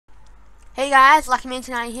Hey guys,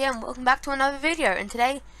 LuckyMan29 here, and welcome back to another video. And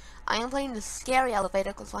today, I am playing the scary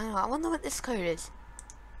elevator because I wonder what this code is.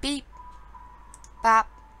 Beep, bop,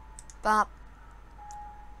 bop,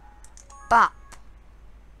 bop.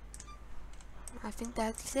 I think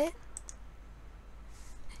that's it.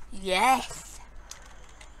 Yes.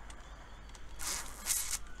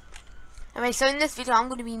 Anyway, so in this video, I'm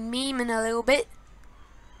going to be memeing a little bit.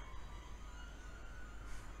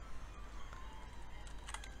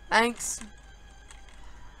 Thanks.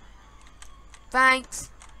 Thanks.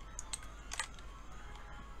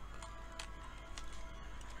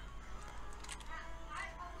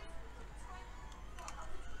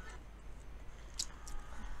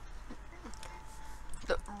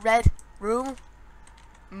 The red room.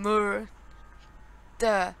 Murder.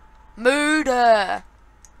 Murder.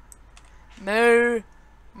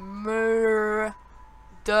 Murder.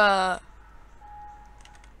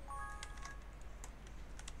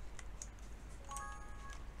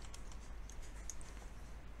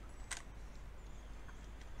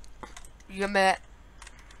 You met.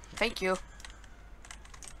 Thank you.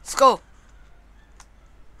 Let's go.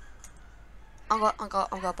 I'm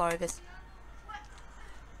gonna borrow this.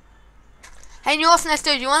 Hey, New Austin,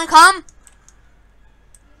 dude, you wanna come?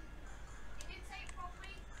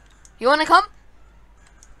 You wanna come?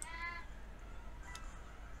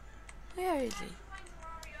 Where is he?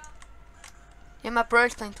 Yeah, my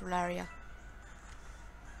bro's playing Terraria.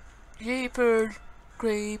 Jeepers,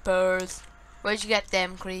 creepers. Where'd you get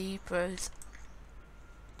them creepers?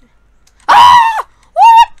 Ah!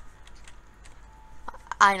 What?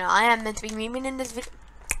 I know, I am meant to be memeing in this video.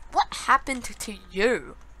 What happened to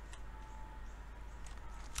you?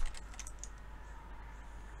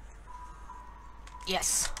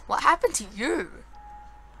 Yes, what happened to you?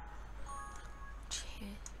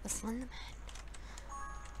 The Slenderman.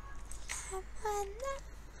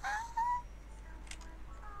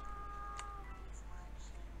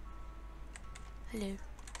 Hello.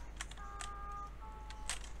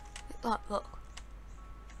 Look.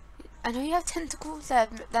 I know you have tentacles that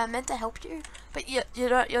are meant to help you, but you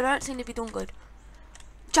don't seem to be doing good.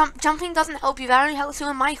 Jumping doesn't help you. That only helps you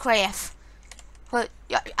in Minecraft. But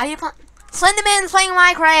are you playing? Slenderman's playing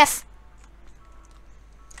Minecraft.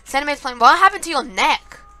 Slenderman's playing. What happened to your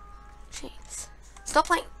neck? Jeez. Stop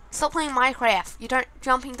playing Minecraft.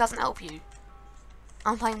 Jumping doesn't help you.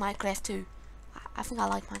 I'm playing Minecraft too. I think I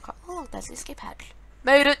like Minecraft. Oh, look, there's the escape hatch.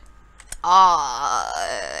 Made it!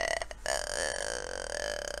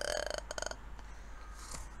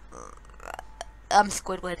 I'm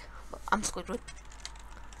Squidward.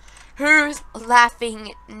 Who's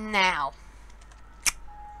laughing now?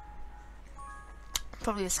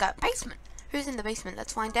 Probably this guy. Basement. Who's in the basement?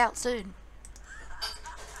 Let's find out soon.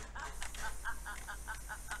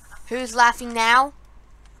 Who's laughing now?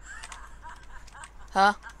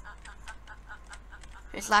 Huh?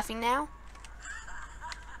 Who's laughing now?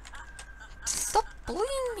 Stop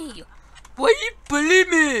bullying me! Why you bully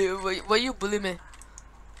me? Why you bully me?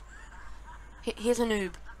 Here's a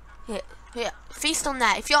noob. Here. Feast on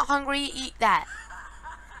that. If you're hungry, eat that.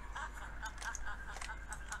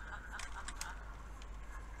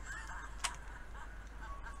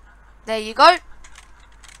 There you go.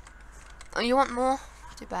 Oh, you want more?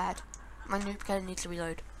 Too bad. My noob gun needs to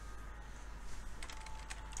reload.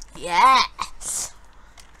 Yes!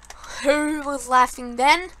 Who was laughing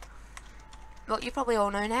then? Well, you probably all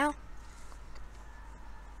know now.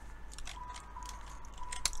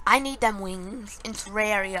 I need them wings in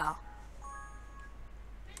Terraria.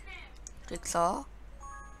 Jigsaw.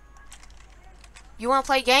 You wanna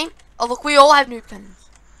play a game? Oh look, we all have noob guns.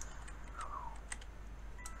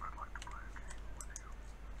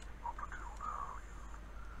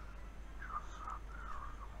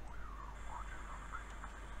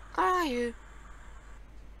 Where are you?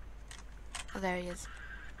 Oh, there he is.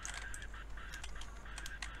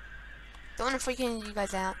 Don't want to freaking you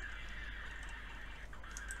guys out.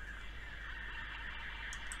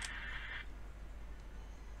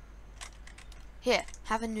 Here,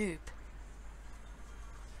 have a noob.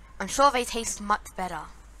 I'm sure they taste much better.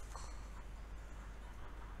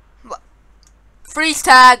 What? Freeze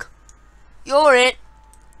tag! You're it!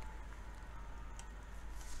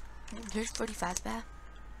 Who's Freddy Fazbear?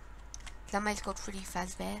 Somebody's called Freddy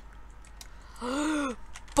Fazbear.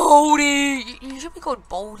 Baldy! You should be called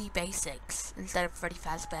Baldy Basics instead of Freddy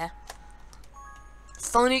Fazbear.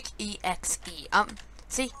 Sonic EXE.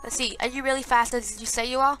 See, let's see. Are you really fast as you say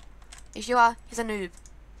you are? If you are, he's a noob.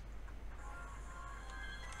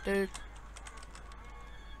 Dude.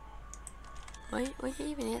 Wait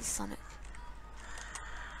even is Sonic?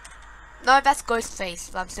 No, that's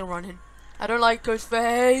Ghostface, but I'm still running. I don't like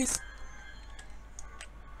Ghostface.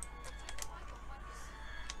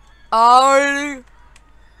 Oh,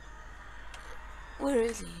 where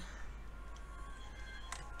is he?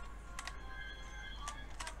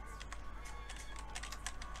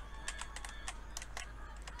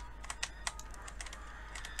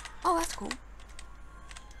 Oh, that's cool.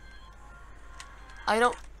 I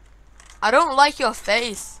don't like your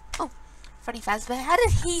face. Oh, Freddy Fazbear. How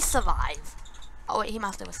did he survive? Oh wait, he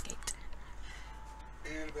must have escaped.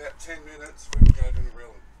 In about 10 minutes, we will go to the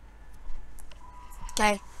realm.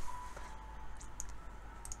 Okay.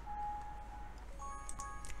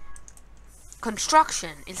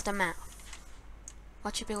 Construction is the map.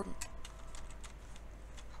 What you building?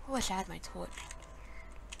 I wish I had my torch.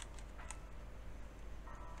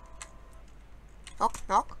 Knock,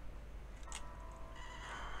 knock.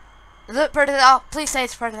 Is it Predator? Oh, please say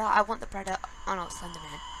it's Predator. I want the Predator. Oh no, it's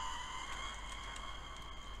Slenderman.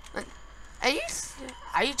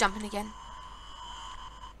 Are you jumping again?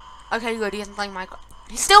 Okay, good. He isn't playing Minecraft.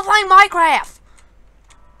 He's still playing Minecraft.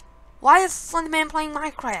 Why is Slenderman playing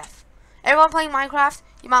Minecraft? Everyone playing Minecraft,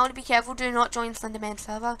 you might want to be careful. Do not join Slenderman's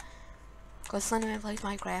server, because Slenderman plays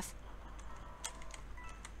Minecraft.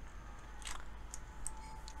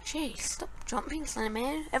 Jeez, stop jumping,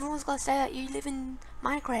 Slenderman. Everyone's gonna say that you live in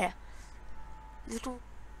Minecraft. Little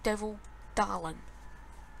devil darling.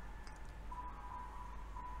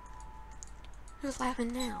 Who's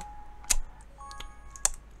laughing now?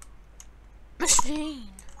 Machine.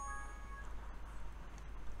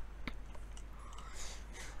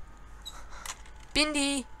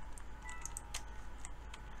 Bindi.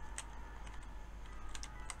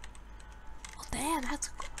 Oh damn, that's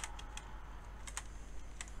cool.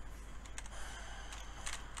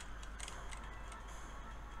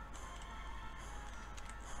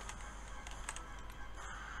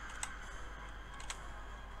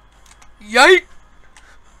 Yay!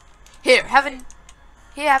 Here, have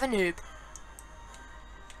a noob.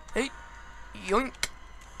 Hey, yoink.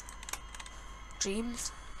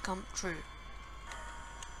 Dreams come true.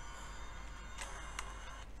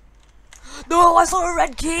 No, I saw a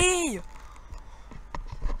red key.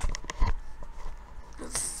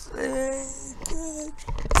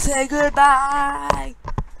 Say goodbye.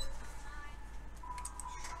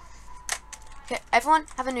 Okay, everyone,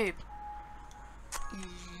 have a noob.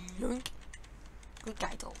 Yoink. Good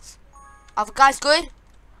guy dolls. Are the guys good?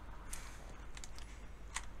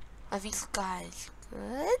 Are these guys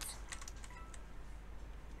good?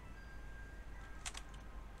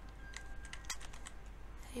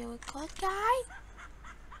 Are you a good guy?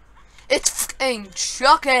 It's fucking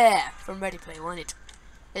Chucky from Ready Player One. It's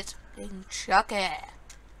fucking Chucky.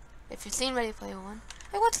 If you've seen Ready Player One,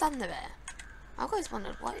 hey, what's under there? I've always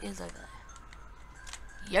wondered what is over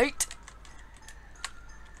there. Yoit.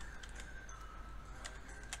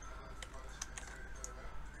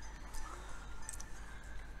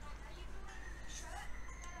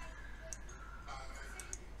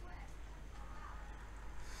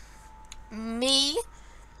 Me,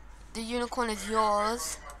 the unicorn is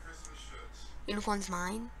yours, unicorn's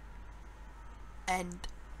mine, and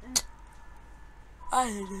I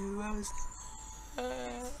don't know what was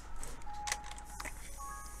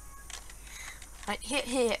right,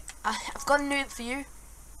 here, I've got a noob for you.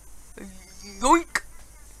 Yoink!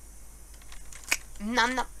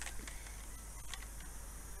 Nom nom.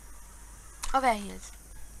 Oh, there he is.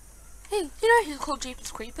 Hey, you know who's called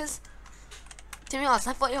Jeepers Creepers? To be honest,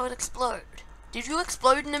 I thought you would explode. Did you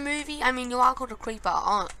explode in the movie? I mean, you are called a creeper.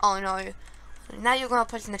 Oh no. Now you're gonna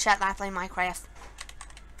put in the chat that I play Minecraft.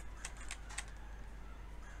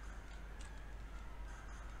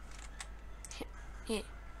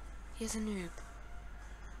 Here's a noob.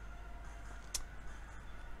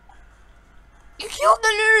 You killed the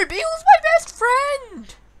noob! He was my best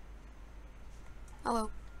friend! Oh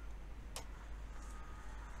well.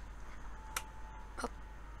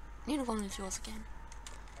 Unicorn is yours again.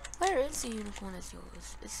 Where is the unicorn is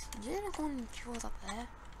yours? Is the unicorn yours up there?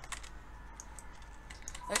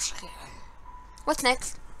 Let's go. What's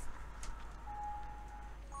next?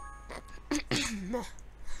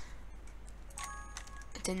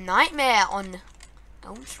 It's a nightmare on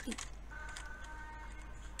Elm Street.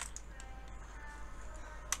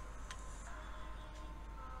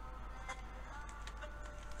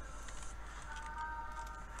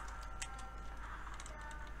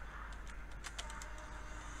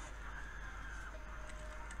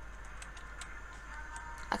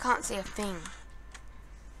 I can't see a thing.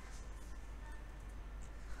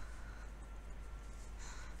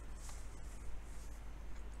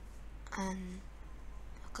 I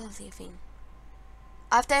can't see a thing.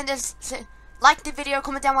 After this, like the video,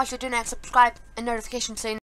 comment down what you're doing, and subscribe and notification so you